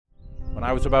when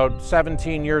I was about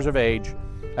 17 years of age,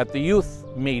 at the youth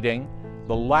meeting,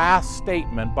 the last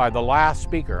statement by the last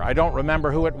speaker, I don't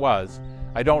remember who it was,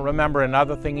 I don't remember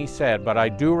another thing he said, but I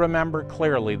do remember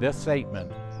clearly this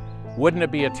statement: wouldn't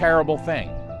it be a terrible thing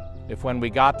if when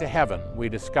we got to heaven, we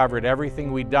discovered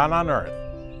everything we'd done on earth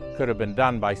could have been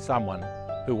done by someone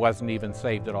who wasn't even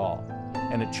saved at all?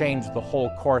 And it changed the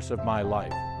whole course of my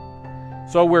life.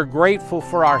 So we're grateful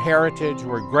for our heritage,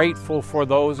 we're grateful for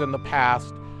those in the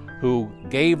past who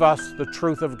gave us the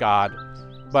truth of God,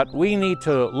 but we need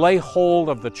to lay hold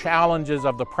of the challenges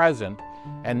of the present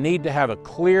and need to have a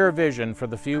clear vision for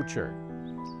the future.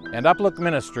 And Uplook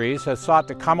Ministries has sought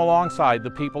to come alongside the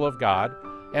people of God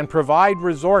and provide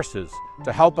resources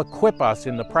to help equip us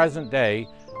in the present day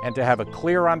and to have a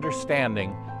clear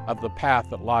understanding of the path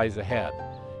that lies ahead.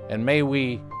 And may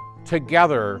we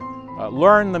together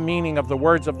learn the meaning of the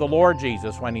words of the Lord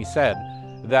Jesus when he said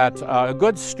that a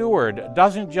good steward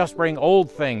doesn't just bring old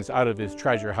things out of his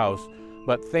treasure house,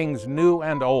 but things new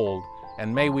and old.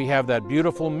 And may we have that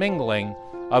beautiful mingling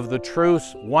of the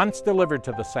truths once delivered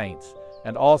to the saints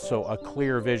and also a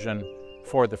clear vision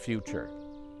for the future.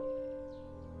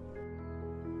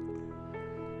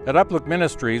 At Uplook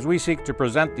Ministries, we seek to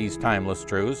present these timeless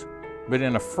truths, but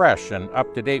in a fresh and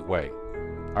up-to-date way.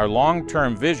 Our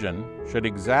long-term vision should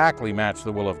exactly match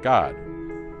the will of God.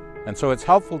 And so it's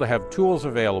helpful to have tools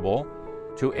available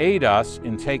to aid us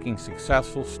in taking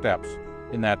successful steps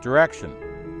in that direction.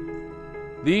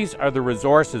 These are the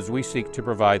resources we seek to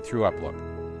provide through Uplook.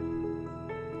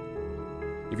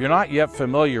 If you're not yet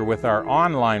familiar with our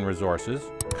online resources,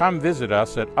 come visit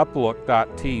us at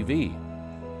uplook.tv.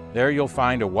 There you'll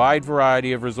find a wide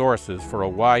variety of resources for a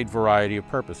wide variety of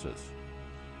purposes.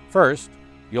 First,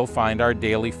 you'll find our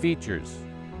daily features.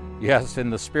 Yes, in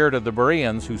the spirit of the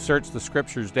Bereans who search the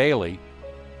Scriptures daily,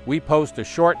 we post a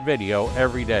short video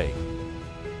every day.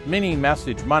 Mini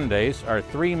Message Mondays are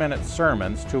 3-minute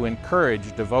sermons to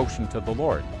encourage devotion to the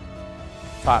Lord.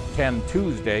 Top 10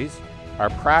 Tuesdays are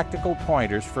practical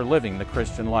pointers for living the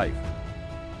Christian life.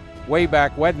 Way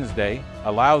Back Wednesday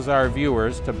allows our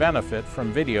viewers to benefit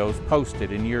from videos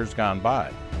posted in years gone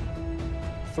by.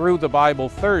 Through the Bible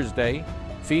Thursday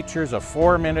features a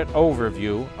 4-minute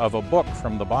overview of a book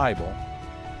from the Bible,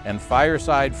 and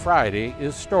Fireside Friday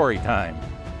is story time,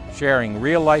 sharing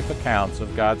real-life accounts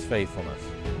of God's faithfulness.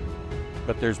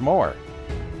 But there's more.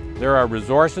 There are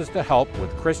resources to help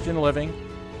with Christian living,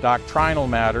 doctrinal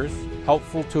matters,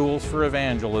 helpful tools for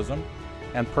evangelism,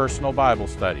 and personal Bible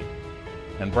study.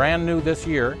 And brand new this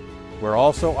year, we're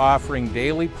also offering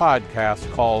daily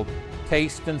podcasts called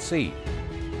Taste and See,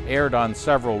 aired on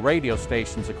several radio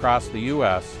stations across the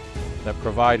U.S. that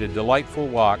provide a delightful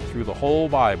walk through the whole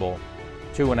Bible,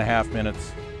 2.5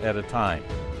 minutes at a time.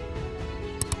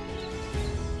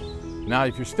 Now,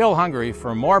 if you're still hungry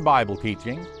for more Bible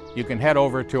teaching, you can head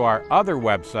over to our other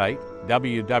website,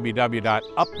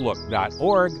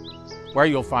 www.uplook.org, where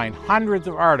you'll find hundreds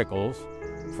of articles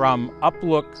from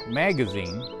Uplook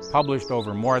magazine, published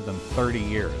over more than 30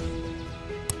 years.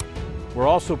 We're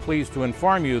also pleased to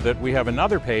inform you that we have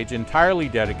another page entirely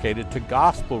dedicated to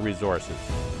gospel resources,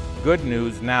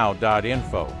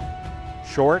 goodnewsnow.info.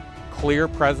 Short, clear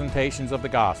presentations of the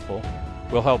gospel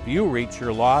will help you reach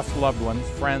your lost loved ones,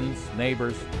 friends,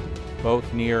 neighbors,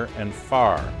 both near and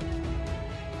far.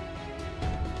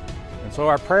 And so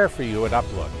our prayer for you at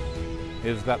Uplook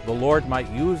is that the Lord might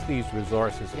use these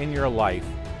resources in your life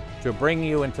to bring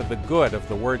you into the good of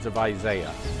the words of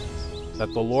Isaiah,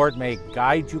 that the Lord may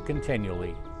guide you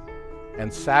continually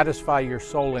and satisfy your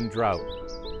soul in drought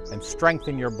and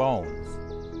strengthen your bones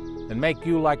and make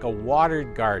you like a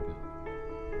watered garden,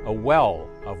 a well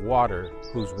of water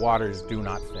whose waters do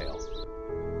not fail.